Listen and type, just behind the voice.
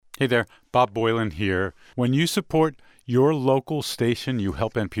Hey there, Bob Boilen here. When you support your local station, you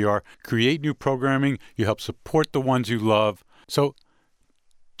help NPR create new programming, you help support the ones you love. So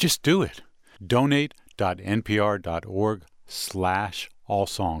just do it.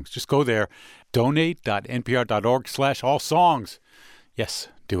 Donate.npr.org/allsongs. Just go there. Donate.npr.org/allsongs. Yes,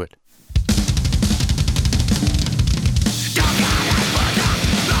 do it.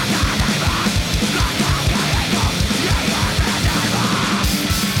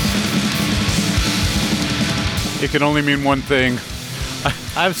 It can only mean one thing.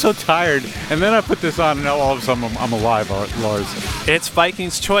 I'm so tired. And then I put this on, and now all of a sudden I'm alive, Lars. It's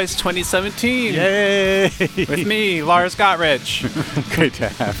Viking's Choice 2017. Yay! With me, Lars Gotrich. Great to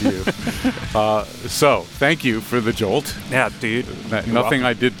have you. So, thank you for the jolt. Yeah, dude. Nothing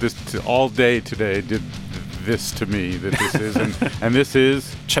I did this all day today did this to me that this is. And this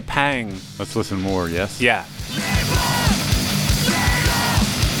is? Chapang. Let's listen more, yes? Yeah.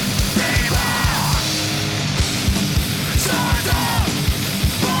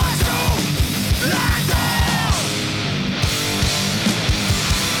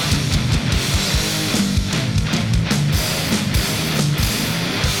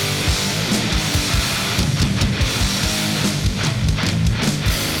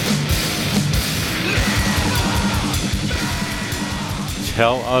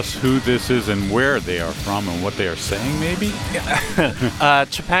 Tell us who this is and where they are from and what they are saying, maybe?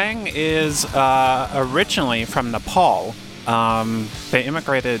 Chapang is originally from Nepal. They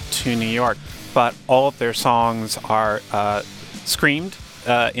immigrated to New York, but all of their songs are screamed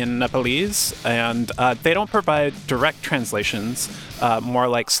in Nepalese, and they don't provide direct translations, more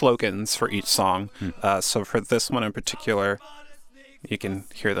like slogans for each song. So for this one in particular, you can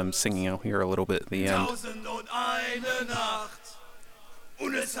hear them singing out here a little bit at the end.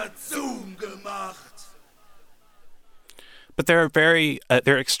 But they're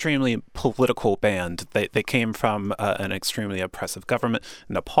they're extremely political band. They came from an extremely oppressive government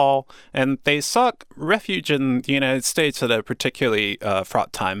in Nepal, and they sought refuge in the United States at a particularly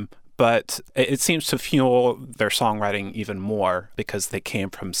fraught time. But it seems to fuel their songwriting even more because they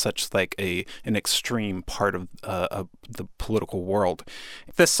came from such like an extreme part of the political world.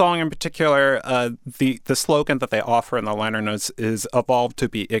 This song in particular, the slogan that they offer in the liner notes is "Evolve to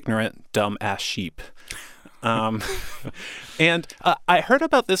be ignorant, dumb ass sheep." And I heard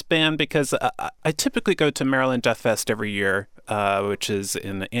about this band because I typically go to Maryland Death Fest every year, which is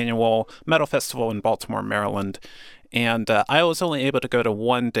an annual metal festival in Baltimore, Maryland. And I was only able to go to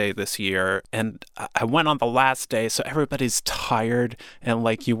one day this year, and I went on the last day, so everybody's tired, and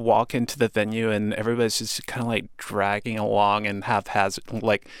like you walk into the venue and everybody's just kind of like dragging along and haphazard,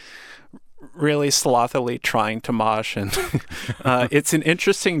 like really slothily trying to mosh, and it's an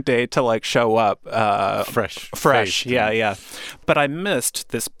interesting day to like show up fresh. Yeah. But I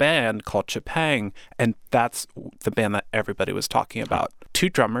missed this band called Chapang, and that's the band that everybody was talking about. 2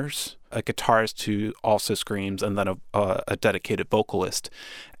 drummers, a guitarist who also screams, and then a dedicated vocalist.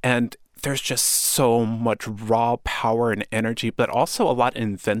 And there's just so much raw power and energy, but also a lot of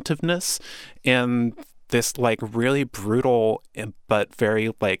inventiveness in this like really brutal but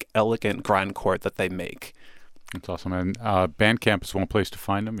very like elegant grindcore that they make. That's awesome. And Bandcamp is one place to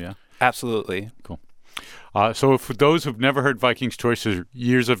find them, yeah? Absolutely. Cool. So for those who've never heard Viking's Choice, there's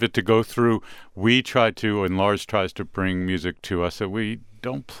years of it to go through. We try to, and Lars tries to bring music to us that we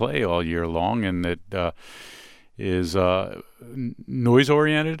don't play all year long, and that is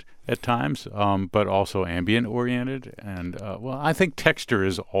noise-oriented at times, but also ambient-oriented. And, well, I think texture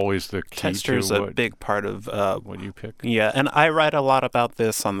is always the key. Texture is a big part of what you pick. Yeah, and I write a lot about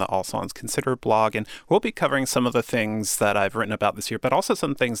this on the All Songs Considered blog, and we'll be covering some of the things that I've written about this year, but also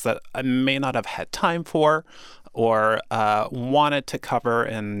some things that I may not have had time for or wanted to cover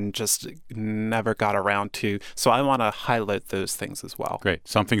and just never got around to. So I want to highlight those things as well. Great.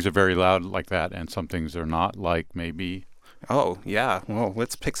 Some things are very loud like that, and some things are not, like maybe... Oh, yeah. Well,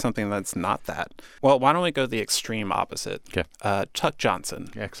 let's pick something that's not that. Well, why don't we go the extreme opposite? Okay. Chuck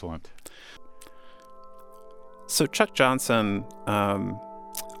Johnson. Excellent. So Chuck Johnson,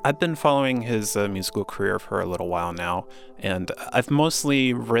 I've been following his musical career for a little while now, and I've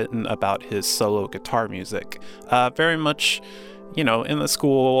mostly written about his solo guitar music. Very much, in the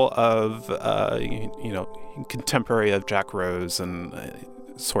school of, contemporary of Jack Rose and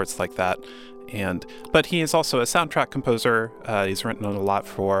sorts like that. But he is also a soundtrack composer. He's written a lot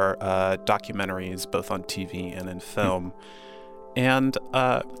for documentaries, both on TV and in film. And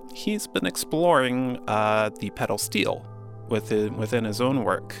he's been exploring the pedal steel within his own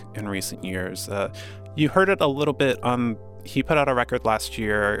work in recent years. You heard it a little bit on... He put out a record last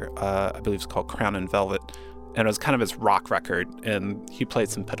year, I believe it's called Crown and Velvet, and it was kind of his rock record, and he played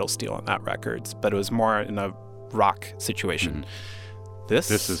some pedal steel on that record, but it was more in a rock situation.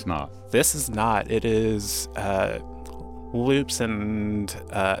 This is not. It is loops and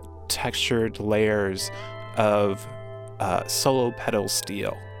textured layers of solo pedal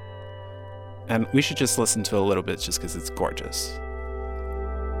steel. And we should just listen to a little bit just because it's gorgeous.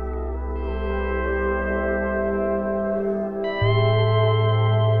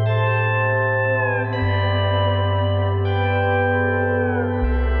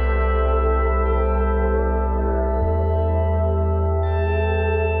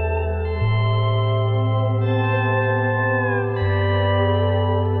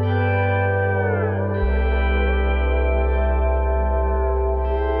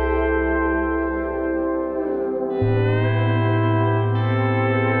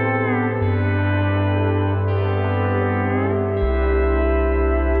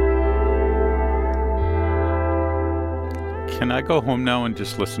 Can I go home now and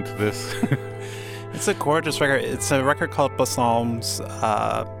just listen to this? It's a gorgeous record. It's a record called Psalms.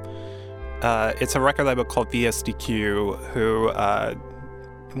 It's a record label called VSDQ, who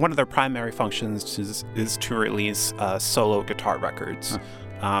one of their primary functions is to release solo guitar records.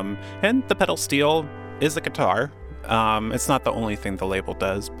 And the pedal steel is a guitar. It's not the only thing the label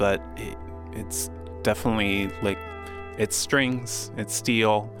does, but it's definitely like it's strings, it's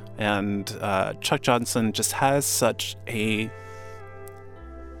steel. And Chuck Johnson just has such a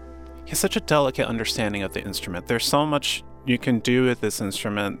delicate understanding of the instrument. There's so much you can do with this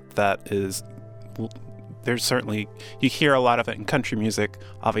instrument that is, there's certainly, you hear a lot of it in country music,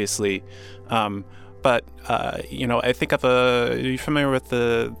 obviously. But I think of are you familiar with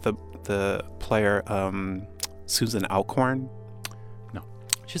the player Susan Alcorn? No.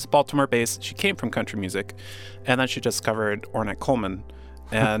 She's Baltimore-based. She came from country music, and then she discovered Ornette Coleman.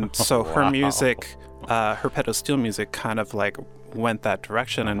 And so her music, her pedal steel music kind of like went that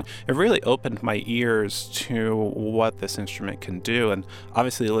direction. And it really opened my ears to what this instrument can do. And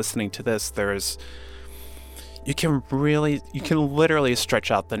obviously listening to this, you can literally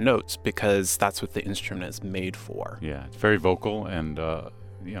stretch out the notes because that's what the instrument is made for. Yeah, it's very vocal, and it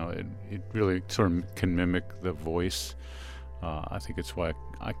really sort of can mimic the voice. I think it's why it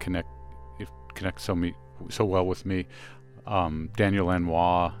connects so well with me. Daniel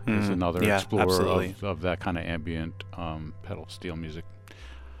Lanois is another explorer of that kind of ambient pedal steel music.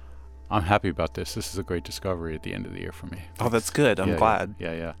 I'm happy about this. This is a great discovery at the end of the year for me. Oh, that's good. I'm glad.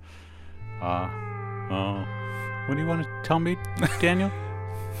 Yeah. What do you want to tell me, Daniel?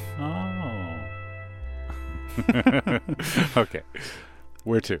 Okay.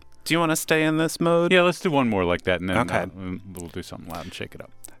 Where to? Do you want to stay in this mode? Yeah, let's do one more like that, and then we'll do something loud and shake it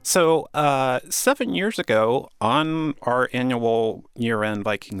up. So 7 years ago, on our annual year-end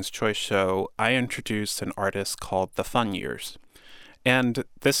Vikings Choice Show, I introduced an artist called The Fun Years. And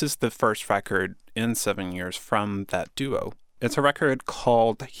this is the first record in 7 years from that duo. It's a record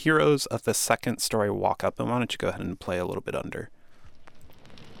called Heroes of the Second Story Walk-Up. And why don't you go ahead and play a little bit under?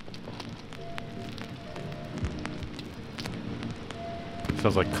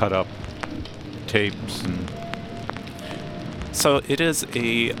 Sounds like cut up tapes and... So it is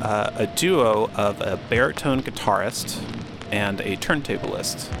a duo of a baritone guitarist and a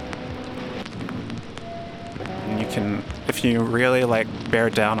turntablist. And you can, if you really like bear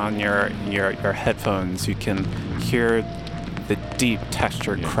down on your headphones, you can hear the deep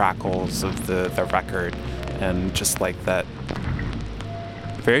textured crackles of the record, and just like that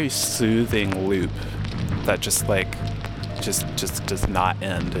very soothing loop that just does not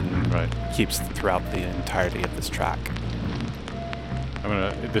end and keeps throughout the entirety of this track.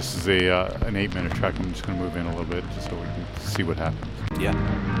 This is an 8-minute track. I'm just gonna move in a little bit just so we can see what happens. Yeah.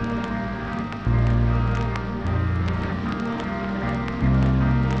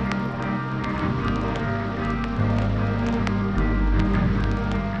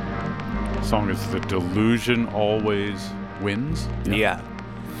 The song is "The Delusion Always Wins." Yeah.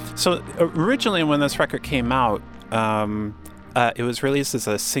 So originally, when this record came out, it was released as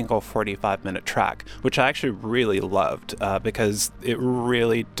a single 45-minute track, which I actually really loved because it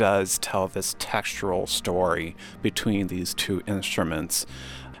really does tell this textural story between these two instruments.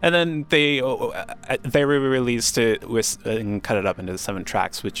 And then they re-released it and cut it up into 7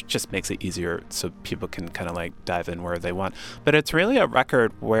 tracks, which just makes it easier so people can kind of like dive in where they want. But it's really a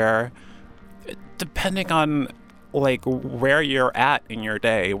record where, depending on like where you're at in your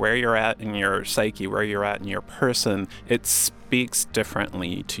day, where you're at in your psyche, where you're at in your person, it speaks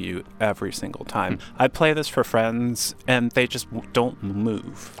differently to you every single time. I play this for friends and they just don't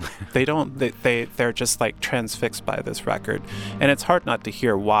move. They're just like transfixed by this record, and it's hard not to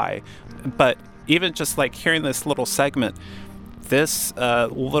hear why. But even just like hearing this little segment, this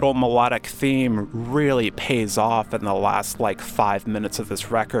little melodic theme really pays off in the last like 5 minutes of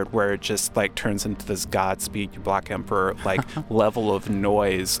this record, where it just like turns into this Godspeed You Black Emperor like level of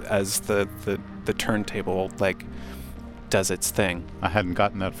noise as the turntable like does its thing. I hadn't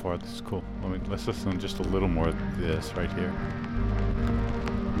gotten that far. This is cool. Let's listen to just a little more of this right here.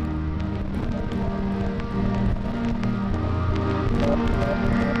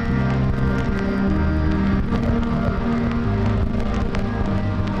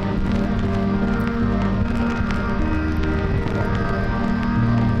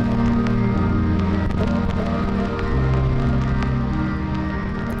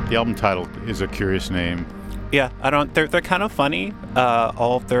 The album title is a curious name. Yeah, they're kind of funny.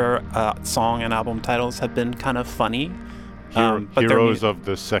 All of their song and album titles have been kind of funny. But Heroes of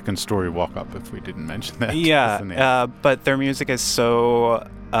the Second Story Walk Up, if we didn't mention that. Yeah, but their music is so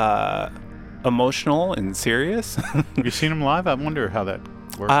emotional and serious. Have you seen them live? I wonder how that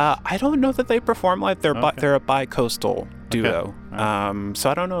works. I don't know that they perform live. They're a bi-coastal duo. Okay. So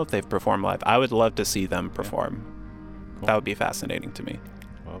I don't know if they've performed live. I would love to see them perform. Cool. That would be fascinating to me.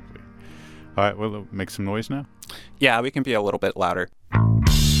 Lovely. All right, we'll make some noise now. Yeah, we can be a little bit louder.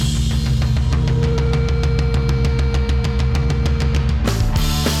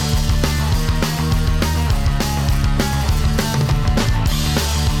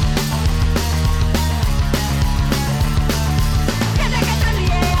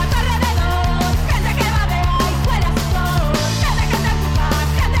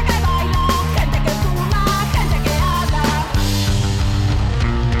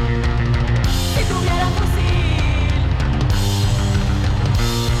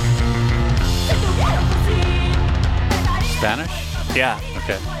 Spanish? Yeah.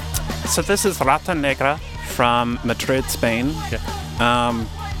 Okay. So this is Rata Negra from Madrid, Spain. Okay.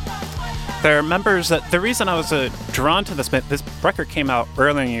 They're members that the reason I was drawn to this record came out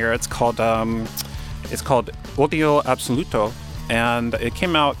earlier in the year. It's called Odio Absoluto, and it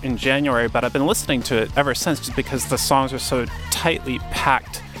came out in January, but I've been listening to it ever since just because the songs are so tightly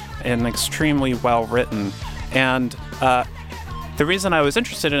packed and extremely well written. And the reason I was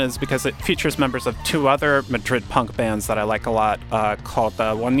interested in it is because it features members of two other Madrid punk bands that I like a lot, called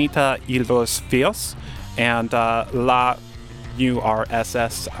Juanita y los Fios and La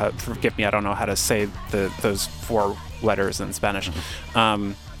URSS. Forgive me, I don't know how to say those four letters in Spanish.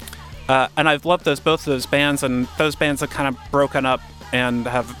 And I've loved both of those bands, and those bands have kind of broken up and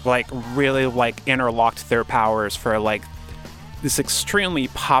have like really like interlocked their powers for like this extremely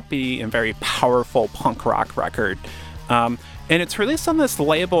poppy and very powerful punk rock record. And it's released on this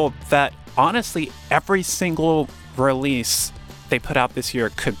label that honestly every single release they put out this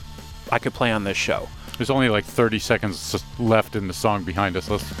year I could play on this show. There's only like 30 seconds left in the song behind us.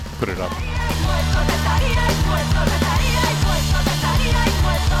 Let's put it up.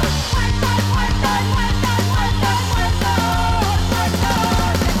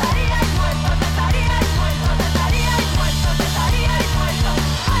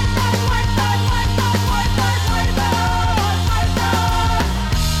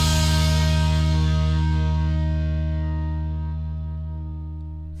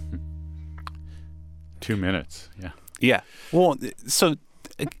 2 minutes. Yeah. Well, so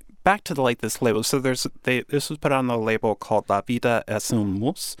back to this label. So this was put on the label called La Vida es un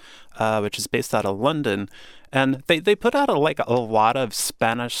Mus, which is based out of London, and they put out a lot of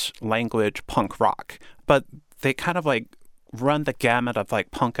Spanish language punk rock, but they kind of like run the gamut of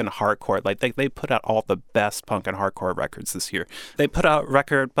like punk and hardcore. Like they put out all the best punk and hardcore records this year. They put out a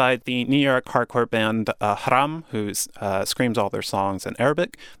record by the New York hardcore band Haram, who screams all their songs in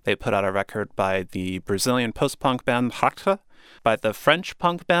Arabic. They put out a record by the Brazilian post-punk band Hakta, by the French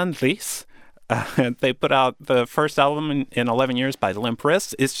punk band Lis. They put out the first album in 11 years by Limp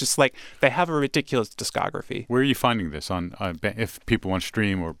Wrist. It's just like they have a ridiculous discography. Where are you finding this on? If people want to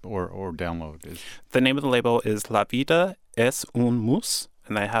stream or download, the name of the label is La Vida es un Mus,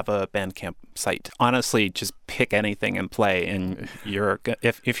 and they have a Bandcamp site. Honestly, just pick anything and play, and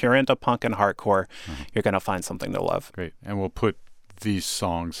if you're into punk and hardcore, you're gonna find something to love. Great, and we'll put these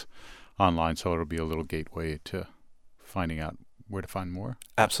songs online, so it'll be a little gateway to finding out where to find more.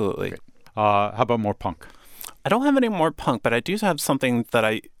 Absolutely. Great. How about more punk? I don't have any more punk, but I do have something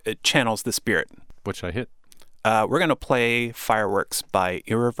that it channels the spirit. What should I hit? We're going to play Fireworks by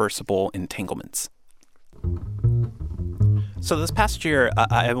Irreversible Entanglements. So this past year,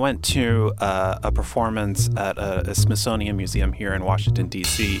 I went to a performance at a Smithsonian museum here in Washington,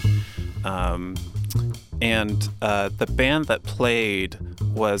 D.C., and the band that played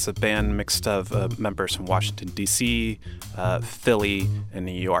was a band mixed of members from Washington, D.C., Philly, and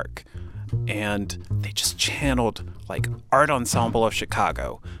New York. and they just channeled like Art Ensemble of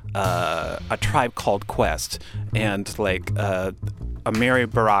Chicago, A Tribe Called Quest, and like a Mary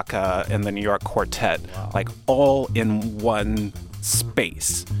Baraka and the New York Quartet, like all in one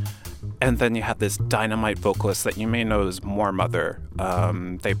space. And then you have this dynamite vocalist that you may know as More Mother.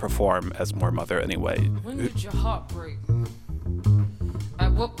 They perform as More Mother anyway. When did your heart break?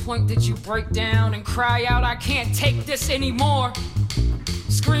 At what point did you break down and cry out, I can't take this anymore?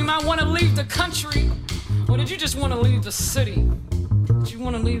 Scream, I want to leave the country? Or did you just want to leave the city? Did you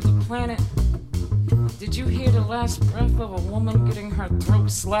want to leave the planet? Did you hear the last breath of a woman getting her throat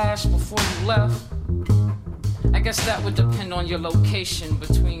slashed before you left? I guess that would depend on your location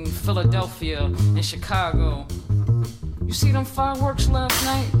between Philadelphia and Chicago. You see them fireworks last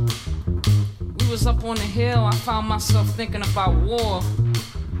night? We was up on the hill, I found myself thinking about war,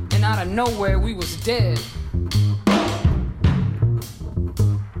 and out of nowhere we was dead.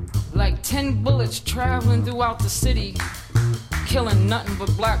 Like 10 bullets traveling throughout the city, killing nothing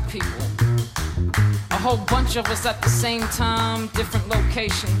but black people. A whole bunch of us at the same time, different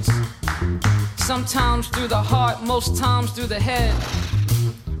locations. Sometimes through the heart, most times through the head.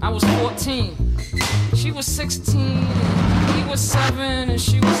 I was 14, she was 16, he was 7, and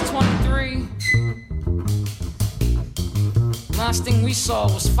she was 23. Last thing we saw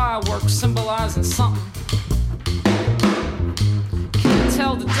was fireworks symbolizing something. Can't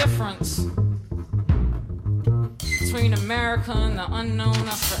tell the difference between America and the unknown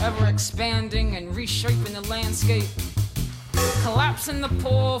that's forever expanding and reshaping the landscape. Collapsing the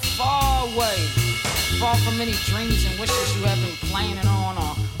poor far away, far from any dreams and wishes you have been planning on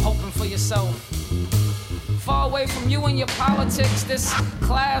or hoping for yourself. Far away from you and your politics, this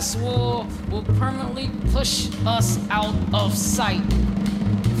class war will permanently push us out of sight.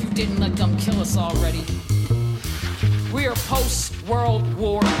 If you didn't let them kill us already. We are post-World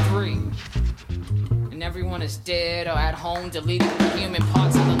War III. And everyone is dead or at home, deleting the human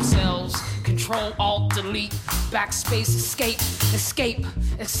parts of themselves. Control, Alt, Delete, backspace, escape, escape,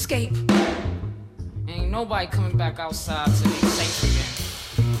 escape. Ain't nobody coming back outside to be safe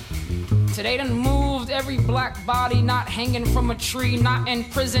again. Today done moved every black body, not hanging from a tree, not in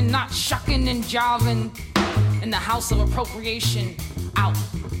prison, not shucking and jiving in the house of appropriation, out.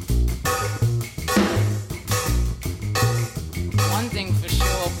 One thing for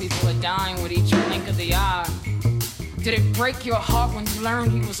sure, people are dying with each blink of the eye. Did it break your heart when you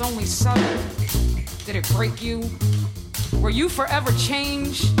learned he was only 7? Did it break you? Were you forever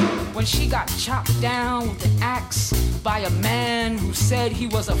changed when she got chopped down with an axe by a man who said he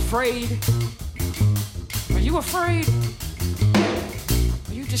was afraid? Are you afraid?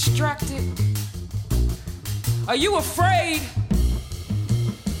 Are you distracted? Are you afraid?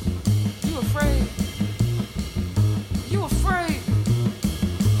 You afraid? You afraid?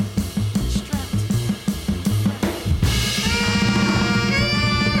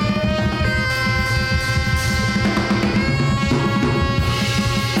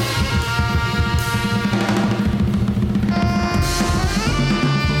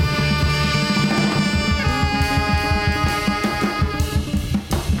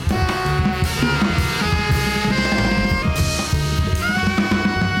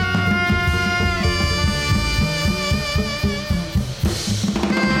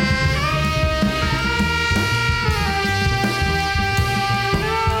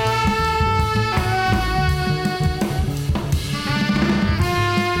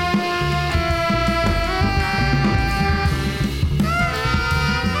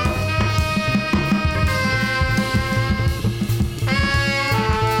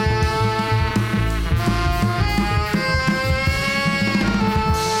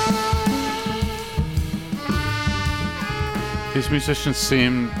 These musicians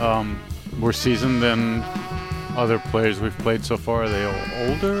seem more seasoned than other players we've played so far. Are they all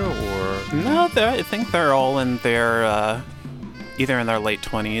older or? No, I think they're all in their either in their late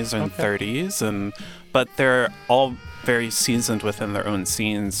 20s and 30s, but they're all very seasoned within their own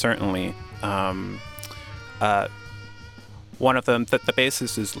scenes. Certainly, one of them, the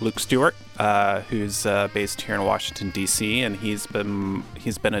bassist is Luke Stewart, who's based here in Washington D.C., and he's been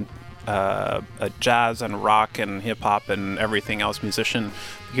a jazz and rock and hip hop and everything else musician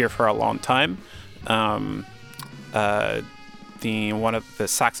here for a long time. One of the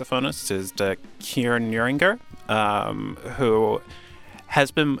saxophonists is Kieran Neuringer, who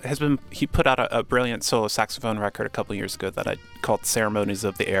he put out a brilliant solo saxophone record a couple years ago that I called Ceremonies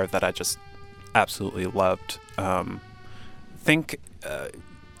of the Air that I just absolutely loved. The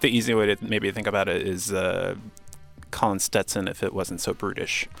easy way to maybe think about it is Colin Stetson if it wasn't so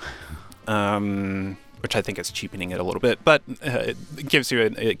brutish. which I think is cheapening it a little bit, but it gives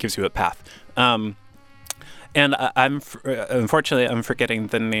you a path. And unfortunately I'm forgetting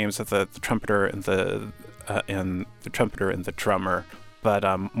the names of the trumpeter and the trumpeter and the drummer, but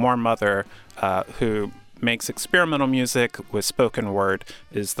More Mother, who makes experimental music with spoken word,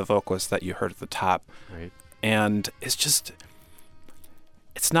 is the vocalist that you heard at the top. Right. And it's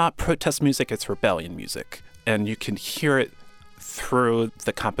not protest music, it's rebellion music. And you can hear it through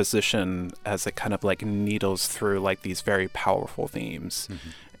the composition as it kind of like needles through like these very powerful themes. Mm-hmm.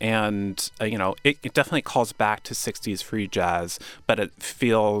 And, it definitely calls back to 60s free jazz, but it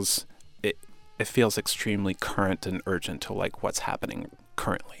feels extremely current and urgent to like what's happening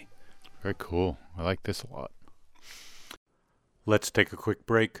currently. Very cool. I like this a lot. Let's take a quick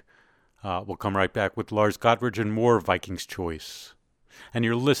break. We'll come right back with Lars Gotrich and more Viking's Choice. And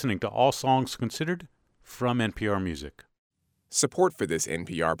you're listening to All Songs Considered from NPR Music. Support for this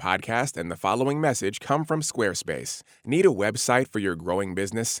NPR podcast and the following message come from Squarespace. Need a website for your growing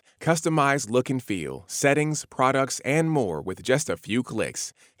business? Customized look and feel, settings, products, and more with just a few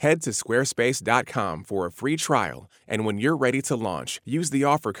clicks. Head to squarespace.com for a free trial, and when you're ready to launch, use the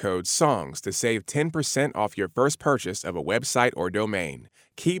offer code SONGS to save 10% off your first purchase of a website or domain.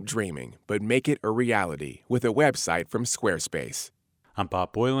 Keep dreaming, but make it a reality with a website from Squarespace. I'm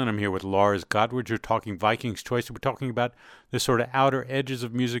Bob Boilen. I'm here with Lars Gotrich. We're talking Viking's Choice. We're talking about the sort of outer edges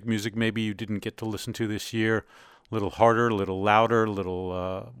of music maybe you didn't get to listen to this year. A little harder, a little louder, a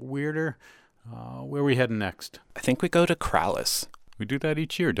little weirder. Where are we heading next? I think we go to Krallice. We do that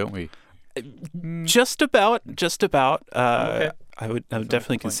each year, don't we? Just about. Okay. I would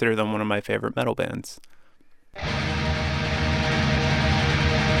definitely consider them one of my favorite metal bands.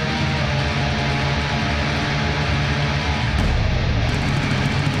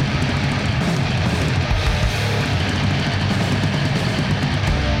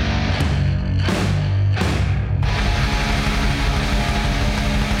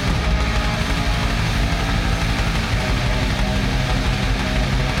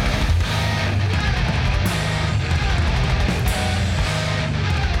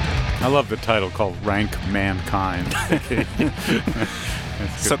 I love the title called Rank Mankind.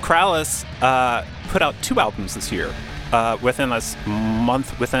 So Krallice put out 2 albums this year within a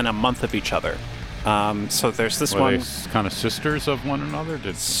month of each other. So there's this one. Were they kind of sisters of one another?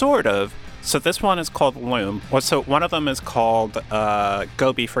 Sort of. So this one is called Loom. Well, so one of them is called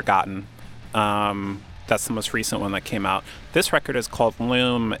Go Be Forgotten. That's the most recent one that came out. This record is called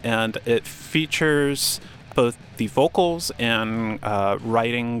Loom, and it features both the vocals and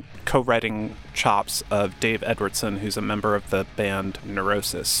co-writing chops of Dave Edwardson, who's a member of the band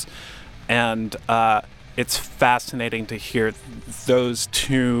Neurosis. And it's fascinating to hear those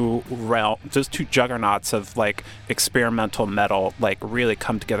two juggernauts of like experimental metal like really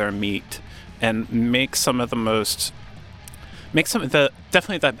come together and meet and make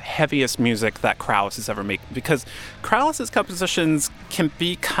definitely the heaviest music that Krallice has ever made, because Krallice's compositions can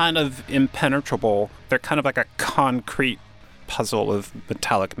be kind of impenetrable. They're kind of like a concrete puzzle of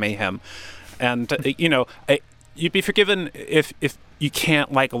metallic mayhem. And, you'd be forgiven if you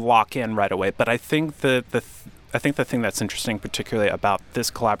can't like lock in right away. But I think the thing that's interesting, particularly about this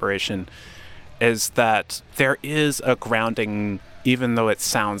collaboration, is that there is a grounding, even though it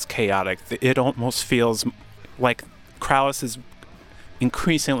sounds chaotic. It almost feels like Krallice has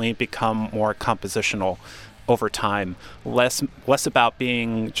increasingly become more compositional over time, less about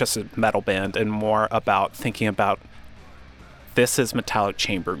being just a metal band and more about thinking about this is metallic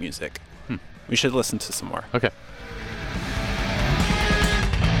chamber music. We should listen to some more. Okay.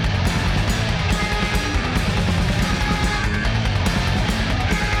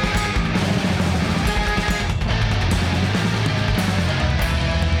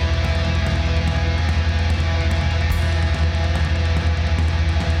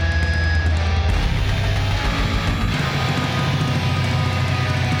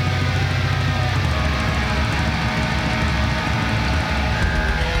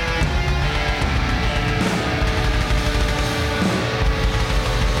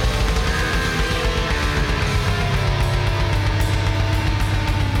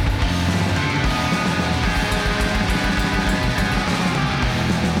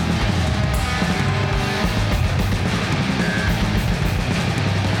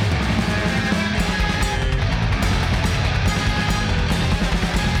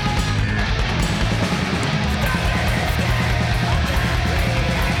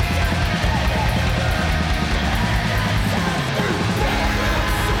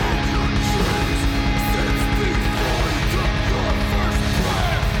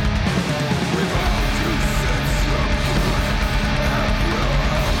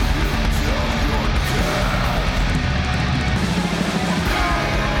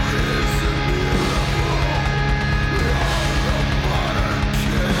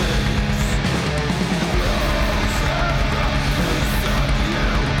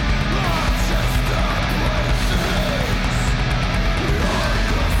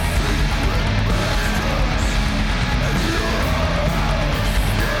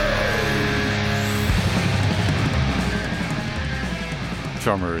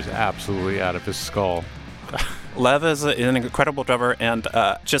 drummer is absolutely out of his skull. Lev is an incredible drummer, and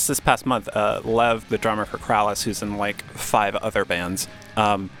just this past month, Lev, the drummer for Kralis, who's in like 5 other bands,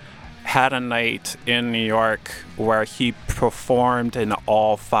 had a night in New York where he performed in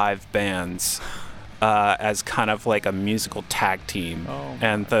all 5 bands as kind of like a musical tag team. Oh,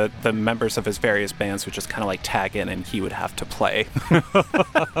 and the members of his various bands would just kind of like tag in, and he would have to play,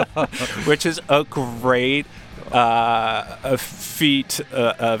 which is a great a feat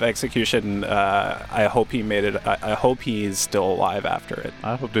of execution. I hope he made it. I hope he's still alive after it.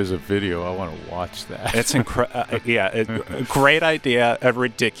 I hope there's a video. I want to watch that. It's a great idea, a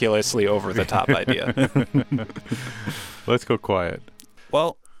ridiculously over-the-top idea. Let's go quiet.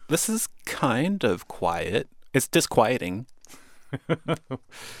 Well, this is kind of quiet. It's disquieting.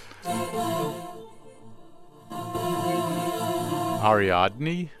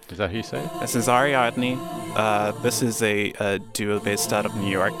 Ariadne? Is that how you say it? This is Ariadne. This is a duo based out of New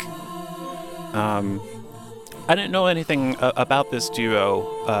York. I didn't know anything about this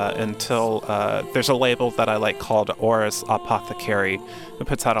duo until there's a label that I like called Oris Apothecary. It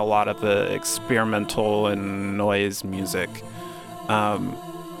puts out a lot of the experimental and noise music.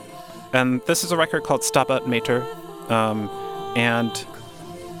 And this is a record called Stabat Mater.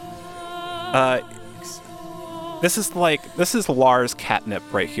 This is Lars catnip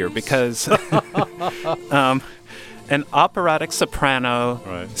right here, because an operatic soprano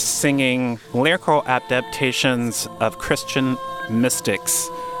singing lyrical adaptations of Christian mystics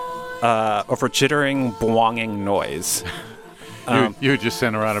over jittering, belonging noise. You just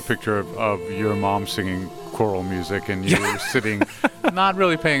sent around a picture of your mom singing choral music, and you were sitting, not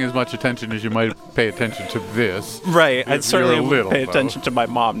really paying as much attention as you might pay attention to this. Right, I'd certainly little, pay attention to my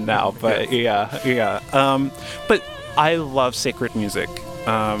mom now, but yeah. But I love sacred music.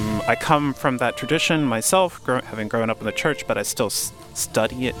 I come from that tradition myself, having grown up in the church, but I still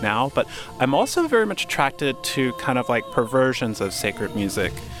study it now. But I'm also very much attracted to kind of like perversions of sacred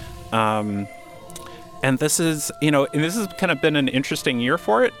music. And this is kind of been an interesting year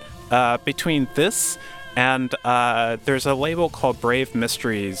for it. Between this and there's a label called Brave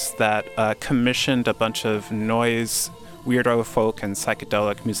Mysteries that commissioned a bunch of noise, weirdo folk, and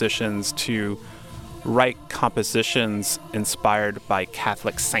psychedelic musicians to write compositions inspired by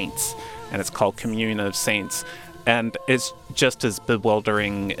Catholic saints, and it's called Communion of Saints, and it's just as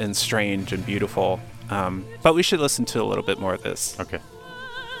bewildering and strange and beautiful. But we should listen to a little bit more of this. Okay.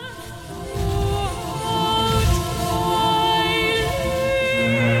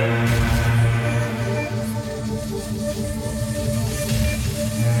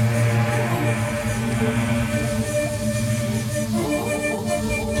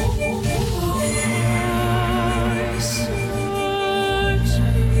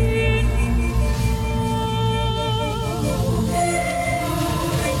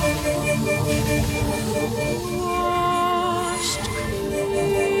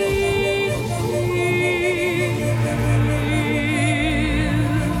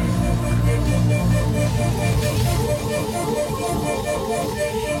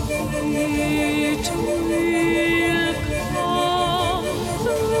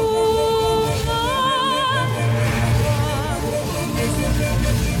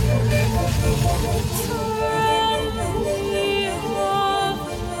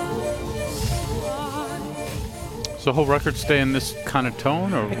 So the whole record stay in this kind of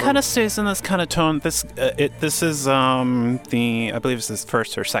tone, or it kind of stays in this kind of tone. This is I believe it's his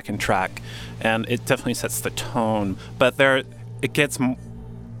first or second track, and it definitely sets the tone. But it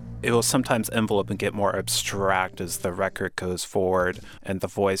will sometimes envelop and get more abstract as the record goes forward, and the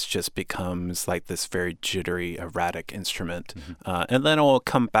voice just becomes like this very jittery, erratic instrument. Mm-hmm. And then it will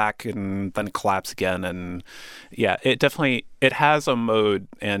come back and then collapse again. And yeah, it has a mode,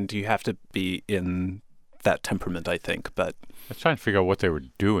 and you have to be in that temperament, I think. But I was trying to figure out what they were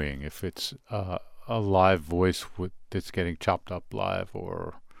doing, if it's a live voice that's getting chopped up live,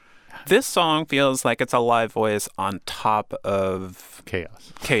 or... This song feels like it's a live voice on top of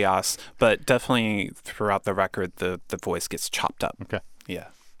chaos, but definitely throughout the record, the voice gets chopped up. Okay. Yeah.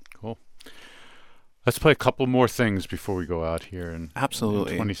 Cool. Let's play a couple more things before we go out here.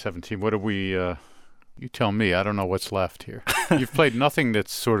 Absolutely. In 2017. What do we... you tell me. I don't know what's left here. You've played nothing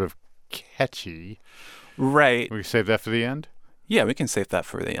that's sort of catchy. Right. We save that for the end? Yeah, we can save that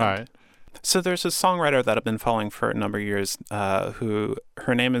for the end. All right. So there's a songwriter that I've been following for a number of years who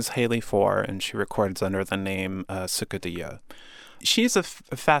her name is Haley Four, and she records under the name Sukadiya. She's a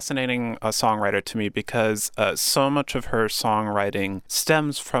fascinating songwriter to me because so much of her songwriting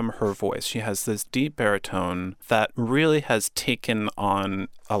stems from her voice. She has this deep baritone that really has taken on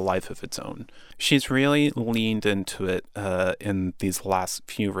a life of its own. She's really leaned into it in these last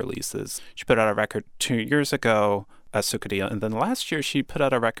few releases. She put out a record 2 years ago, Sukadiya, and then last year she put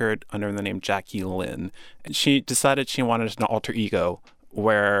out a record under the name Jackie Lynn. And she decided she wanted an alter ego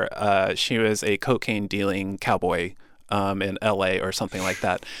where she was a cocaine-dealing cowboy in LA or something like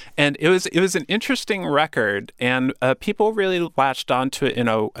that. And it was an interesting record, and people really latched onto it in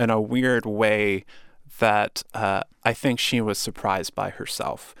a weird way that I think she was surprised by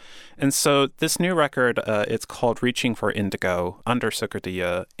herself. And so this new record, it's called Reaching for Indigo under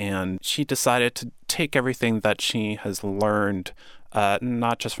Sukadiya, and she decided to take everything that she has learned,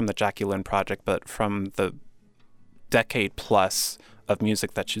 not just from the Jackie Lynn project, but from the decade plus of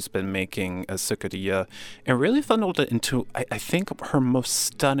music that she's been making as Sukadiya, and really funneled it into, I think, her most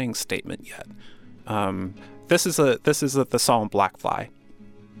stunning statement yet. This is the song Black Fly.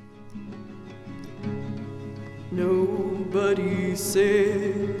 Nobody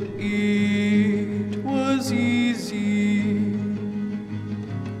said it was easy,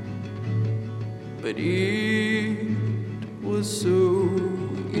 but it was so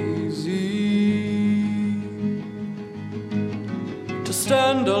easy to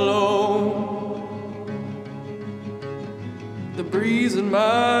stand alone, the breeze in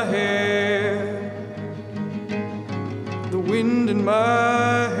my hair, the wind in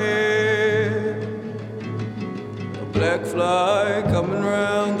my hair, a black fly coming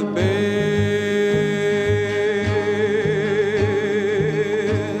round the bend.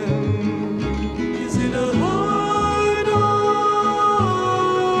 Is it a hard eye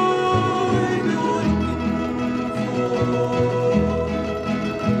you're looking for?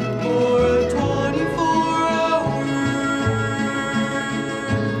 Or a 24-hour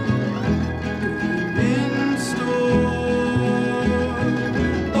in store?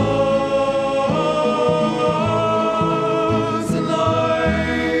 Oh, it's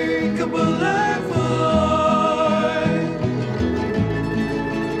like a black fly.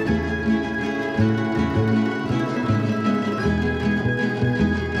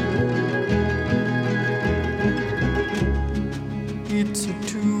 It's a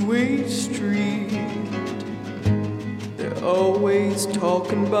two-way street. They're always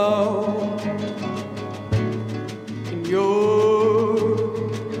talking about, and you're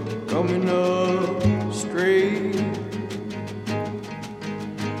coming up straight.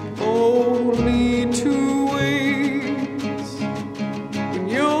 Only two ways when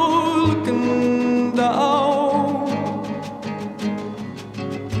you're looking down.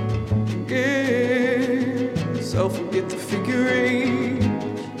 Get yourself and get the figure eight.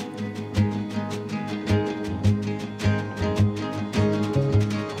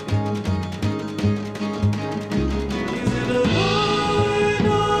 Is it a hard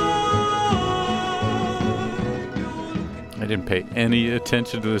eye? I didn't pay any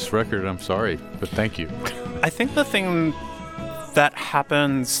attention to this record. I'm sorry, but thank you. I think the thing that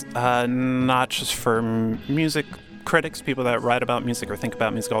happens, not just for music critics, people that write about music or think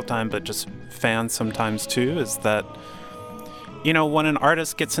about music all the time, but just fans sometimes too, is that, you know, when an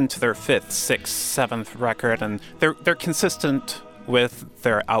artist gets into their 5th, 6th, 7th record and they're consistent with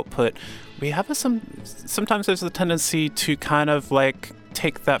their output, we have sometimes there's a tendency to kind of like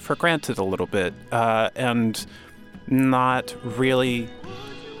take that for granted a little bit, and not really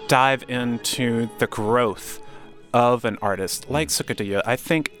dive into the growth of an artist like Sukadiya. I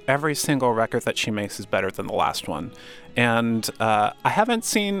think every single record that she makes is better than the last one. And I haven't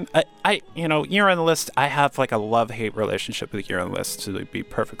seen, Year on the List, I have like a love-hate relationship with Year on the List, to be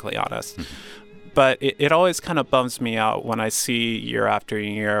perfectly honest. But it always kind of bums me out when I see year after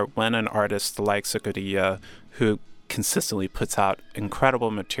year when an artist like Sukadiya, who consistently puts out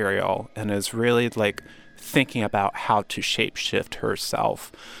incredible material and is really like thinking about how to shapeshift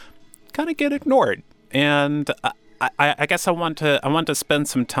herself, kind of get ignored. And I guess I want to spend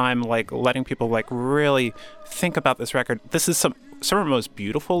some time like letting people like really think about this record. This is some of the most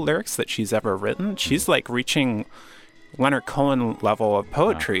beautiful lyrics that she's ever written. She's like reaching Leonard Cohen level of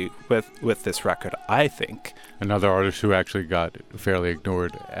poetry with this record, I think. Another artist who actually got fairly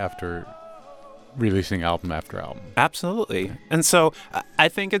ignored after releasing album after album. Absolutely. And so I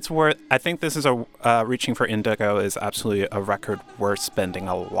think this is a Reaching for Indigo is absolutely a record worth spending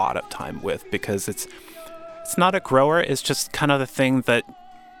a lot of time with, because it's not a grower, it's just kind of the thing that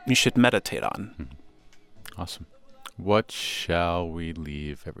you should meditate on. Awesome. What shall we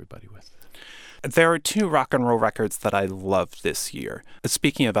leave everybody with? There are 2 rock and roll records that I loved this year.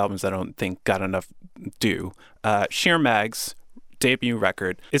 Speaking of albums I don't think got enough due, Sheer Mag's debut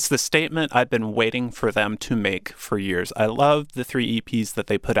record. It's the statement I've been waiting for them to make for years. I love the 3 EPs that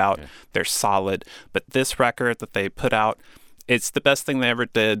they put out. Yeah. They're solid. But this record that they put out, it's the best thing they ever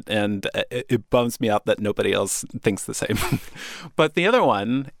did, and it bums me out that nobody else thinks the same. But the other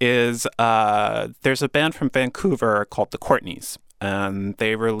one is there's a band from Vancouver called the Courtneys, and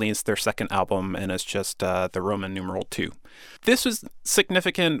they released their second album, and it's just the Roman numeral 2. This was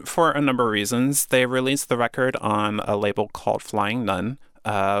significant for a number of reasons. They released the record on a label called Flying Nun,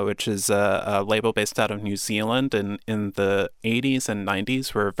 which is a label based out of New Zealand, and in the 80s and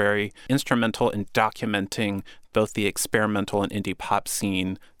 90s were very instrumental in documenting both the experimental and indie pop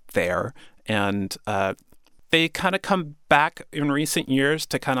scene there. And they kind of come back in recent years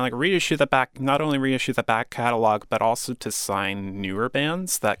to kind of like not only reissue the back catalog, but also to sign newer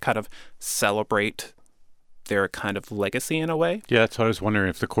bands that kind of celebrate their kind of legacy in a way. Yeah, so I was wondering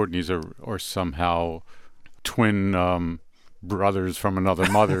if the Courtneys are somehow twin brothers from another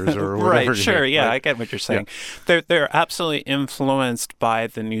mother's or whatever. Right, sure, yeah, I get what you're saying. Yeah. They're absolutely influenced by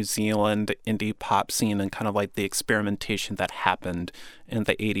the New Zealand indie pop scene and kind of like the experimentation that happened in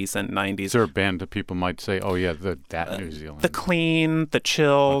the 80s and 90s. Is there a band that people might say, oh yeah, that New Zealand? The Clean, the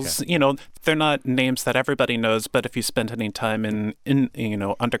Chills, okay. They're not names that everybody knows, but if you spend any time in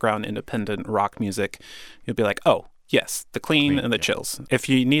underground independent rock music, you'll be like, oh, yes, The Clean and The Chills. If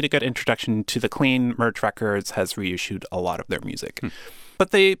you need a good introduction to The Clean, Merge Records has reissued a lot of their music.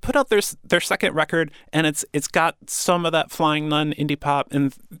 But they put out their second record, and it's got some of that Flying Nun indie pop,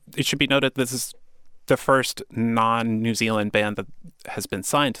 and it should be noted this is the first non-New Zealand band that has been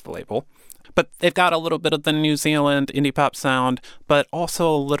signed to the label. But they've got a little bit of the New Zealand indie pop sound, but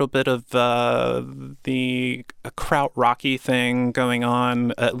also a little bit of the krautrocky thing going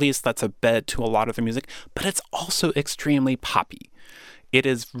on. At least that's a bed to a lot of the music. But it's also extremely poppy. It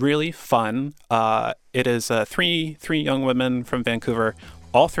is really fun. It is three young women from Vancouver.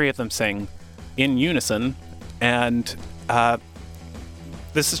 All 3 of them sing in unison. And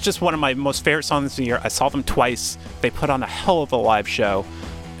this is just one of my most favorite songs of the year. I saw them twice. They put on a hell of a live show.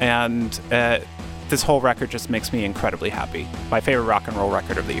 And this whole record just makes me incredibly happy. My favorite rock and roll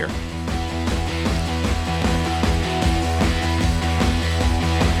record of the year.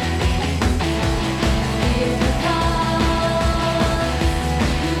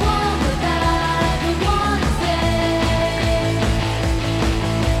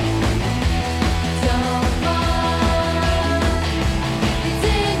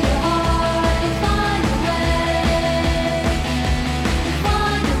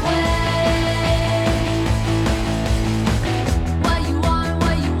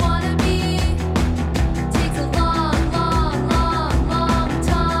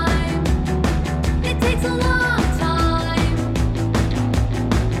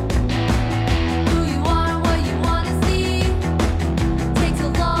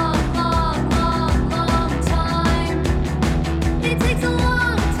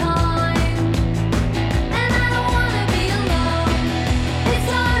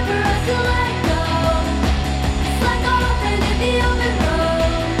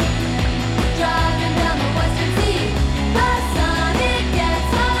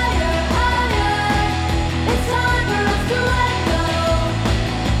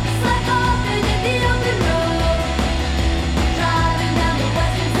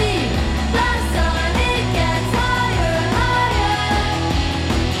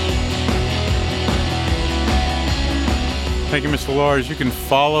 Thank you, Mr. Lars. You can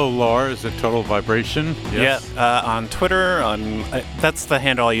follow Lars at Total Vibration. Yes. Yeah, on Twitter. That's the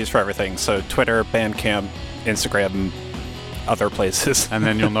handle I use for everything. So Twitter, Bandcamp, Instagram, other places. And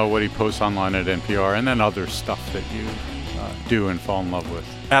then you'll know what he posts online at NPR, and then other stuff that you do and fall in love with.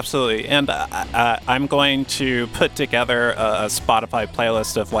 Absolutely. And I'm going to put together a Spotify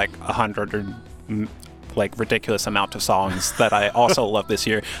playlist of like 100 or like ridiculous amount of songs that I also love this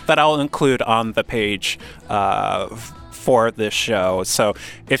year that I'll include on the page for this show. So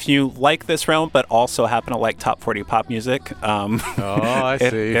if you like this realm but also happen to like top 40 pop music, I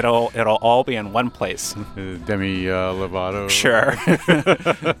see. It'll all be in one place. Demi Lovato. Sure.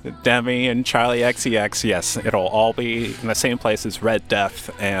 Demi and Charlie XCX. Yes, it'll all be in the same place as Red Death.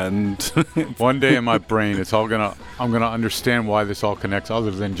 And one day in my brain, I'm gonna understand why this all connects,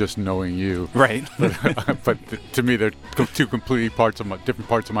 other than just knowing you. Right. But to me, they're 2 completely different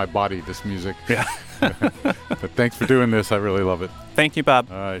parts of my body. This music. Yeah. But thanks for doing this. I really love it. Thank you,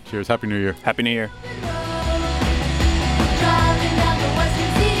 Bob. All right. Cheers. Happy New Year. Happy New Year. Driving down the Western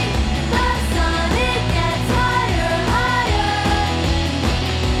Sea, the sun, it gets higher.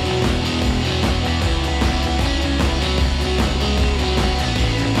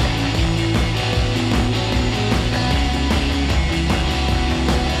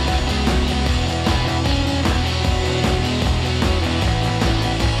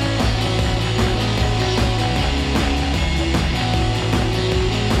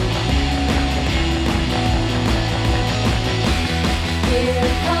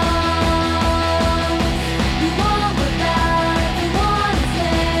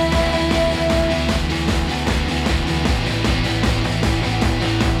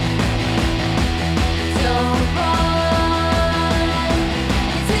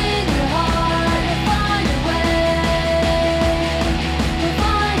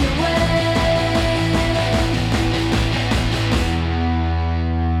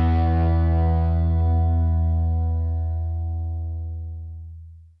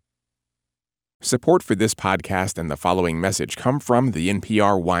 Support for this podcast and the following message come from the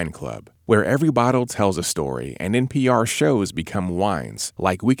NPR Wine Club, where every bottle tells a story and NPR shows become wines,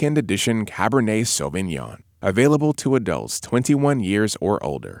 like Weekend Edition Cabernet Sauvignon. Available to adults 21 years or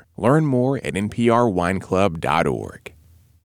older. Learn more at nprwineclub.org.